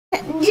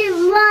Good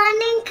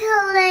morning,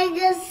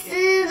 kolega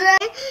sira.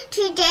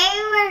 Today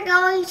we're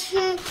going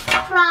to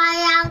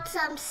try out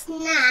some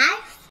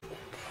snacks.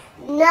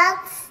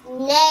 Nuts,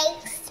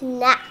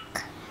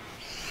 snack.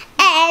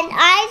 And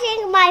I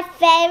think my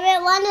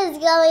favorite one is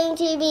going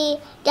to be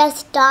the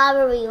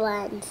strawberry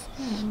ones.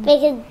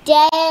 Because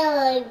they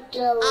look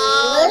delicious.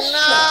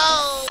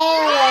 Oh,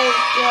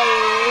 no.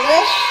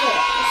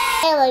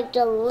 They look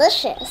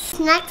delicious.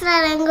 Snacks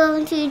that I'm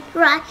going to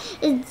try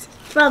is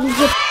from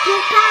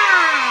Yuckkkk.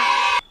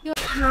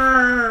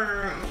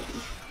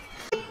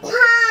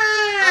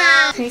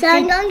 So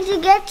I'm going to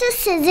get the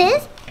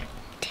scissors.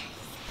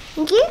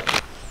 Thank you.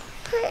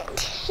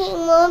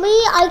 Mommy,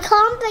 I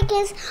can't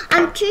because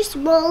I'm too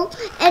small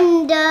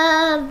and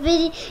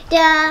the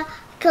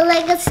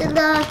kolega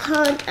sira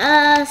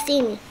can't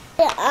see me.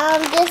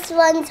 This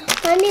one's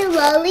honey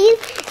lollies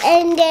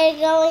and they're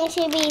going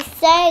to be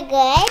so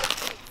good.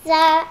 So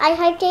I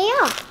hope they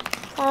are.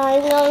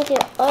 I'm going to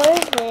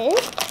open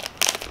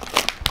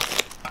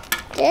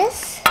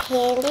this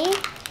candy.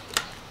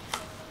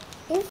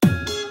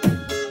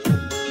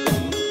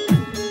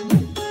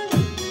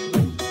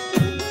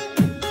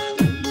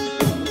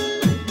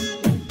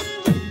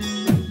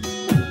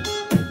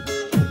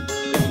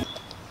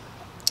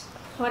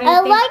 I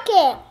like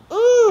it.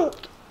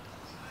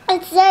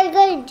 It's so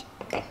good.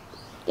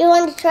 You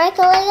want to try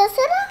kolega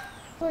sira?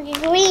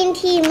 Green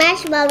tea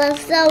marshmallow.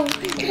 So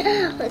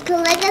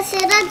kolega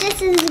sira,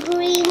 this is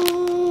green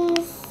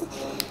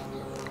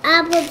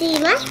apple tea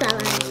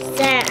marshmallow.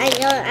 So I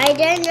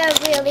don't know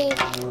really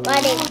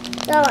what it.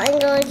 So I'm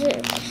going to.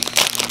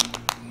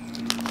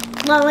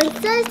 Well, it's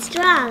so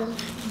strong.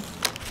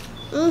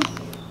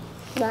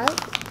 Well,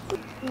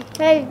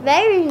 it's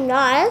very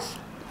nice.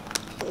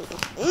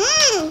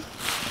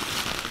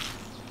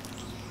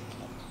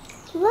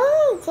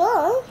 Very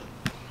good.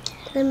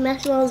 The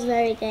marshmallow is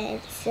very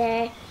good.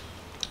 So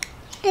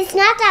it's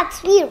not that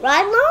sweet,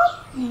 right,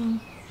 Mom?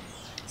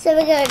 So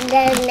we go to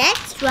the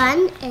next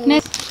one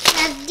is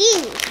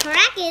sardine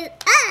crackers.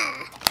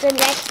 The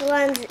next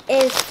one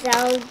is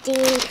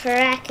sardine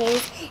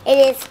crackers. It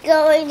is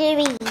going to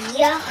be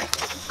yucky.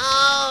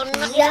 oh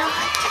no.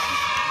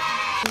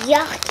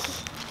 Yucky.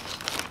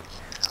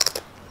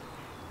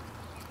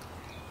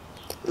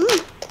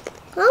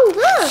 Oh,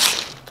 good.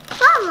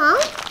 Come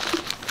on.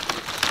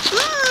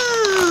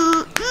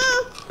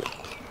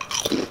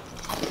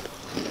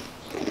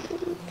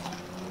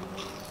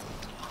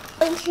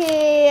 Going to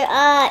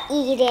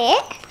eat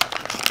it,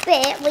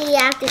 but we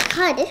have to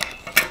cut it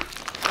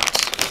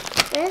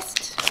first.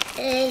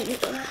 And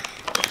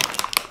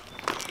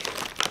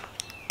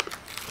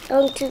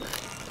going to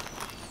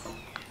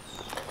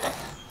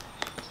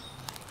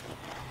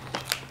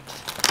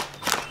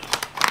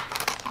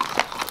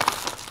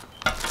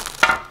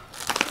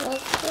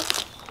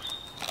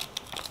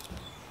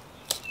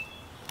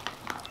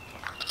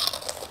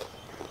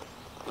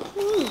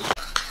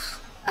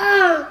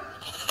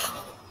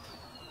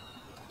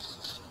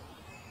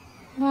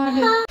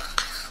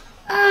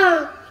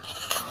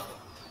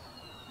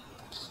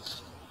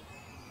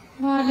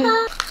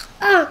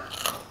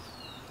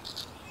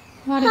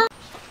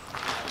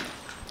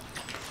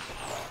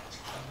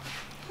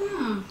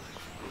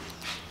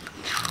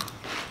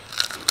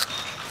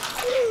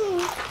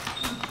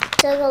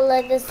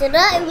kolega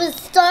sira. It was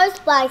so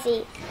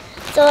spicy,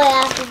 so I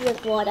have to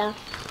drink water.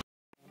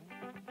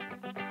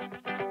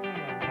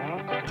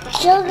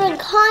 Children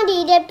can't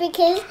eat it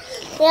because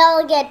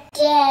they'll get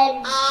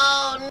dead.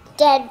 Oh,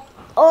 Dead.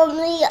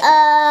 Only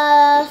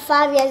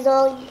 5 years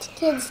old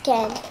kids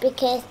can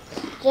because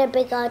they're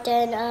bigger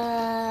than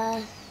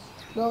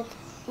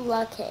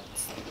small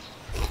kids.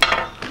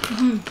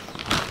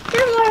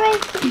 Don't worry,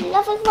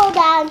 nothing fall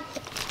down.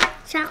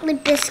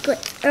 Chocolate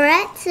biscuits.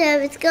 Alright, so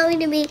it's going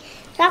to be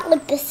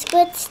chocolate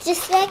biscuits.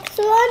 This next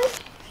one,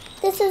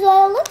 this is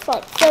what it looks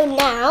like. So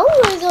now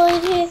we're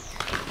going to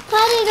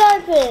cut it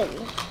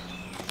open.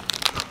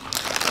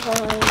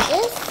 On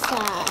this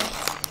side.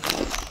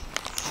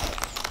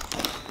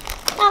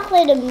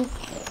 Chocolate and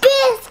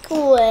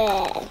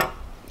biscuit.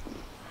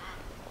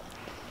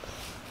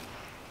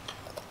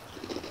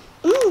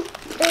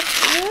 It's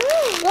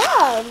really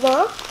good,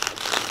 Mom.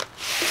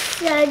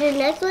 So the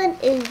next one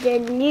is the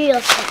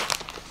noodle set.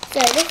 So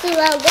this is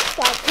what it looks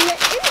like.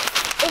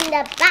 In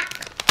the back,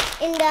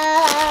 on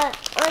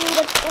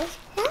the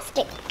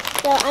plastic.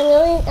 So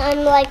I'm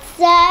like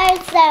so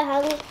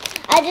hungry.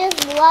 I just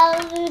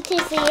love to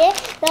see it.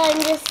 So I'm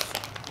just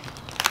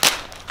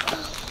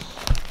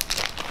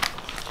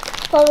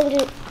going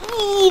to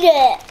eat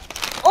it.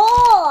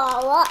 Oh,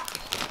 look.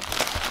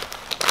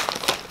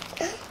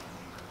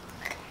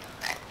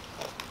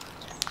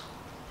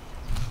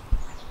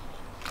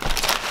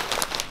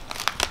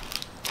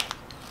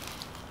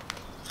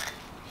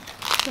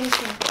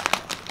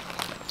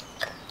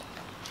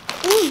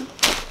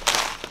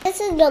 This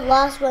is the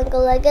last one,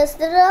 kolega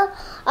sira.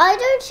 I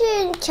don't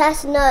think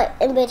chestnut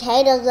and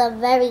potatoes are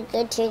very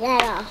good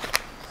together.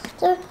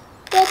 So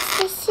let's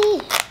just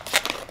see.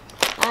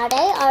 Are they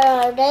or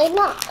are they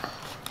not?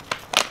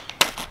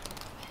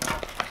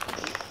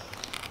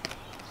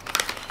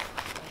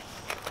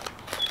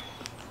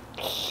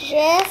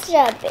 just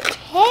a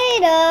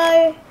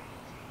potato.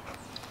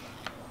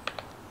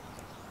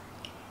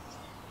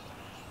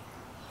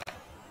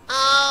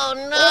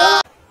 Oh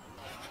no!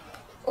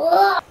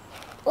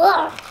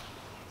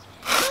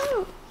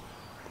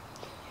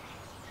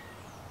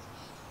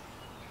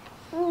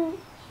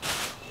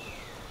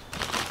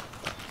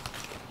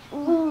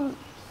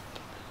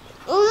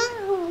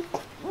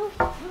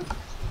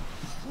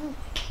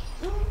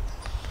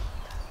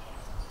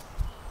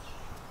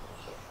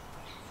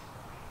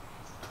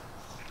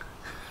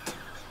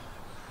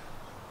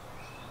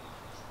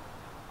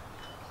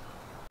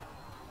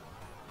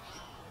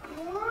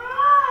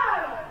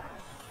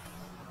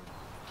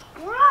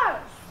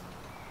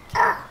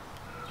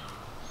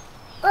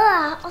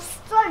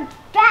 So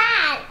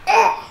bad.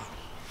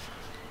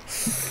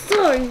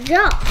 So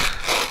yuck.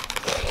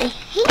 I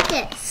hate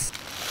this.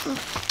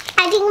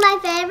 I think my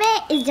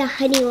favorite is the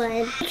honey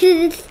one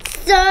because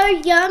it's so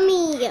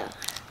yummy.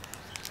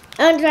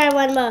 I'll try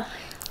one more.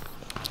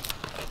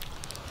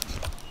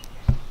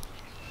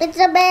 It's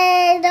the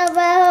best of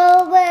the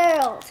whole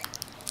world.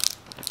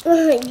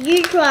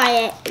 You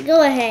try it.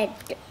 Go ahead.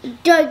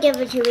 Don't give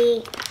it to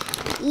me.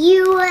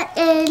 You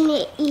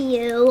and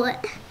you.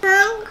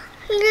 Thank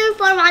you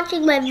for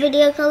watching my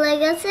video,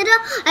 kolega.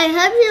 I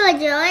hope you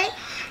enjoy.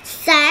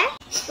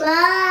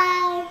 Bye.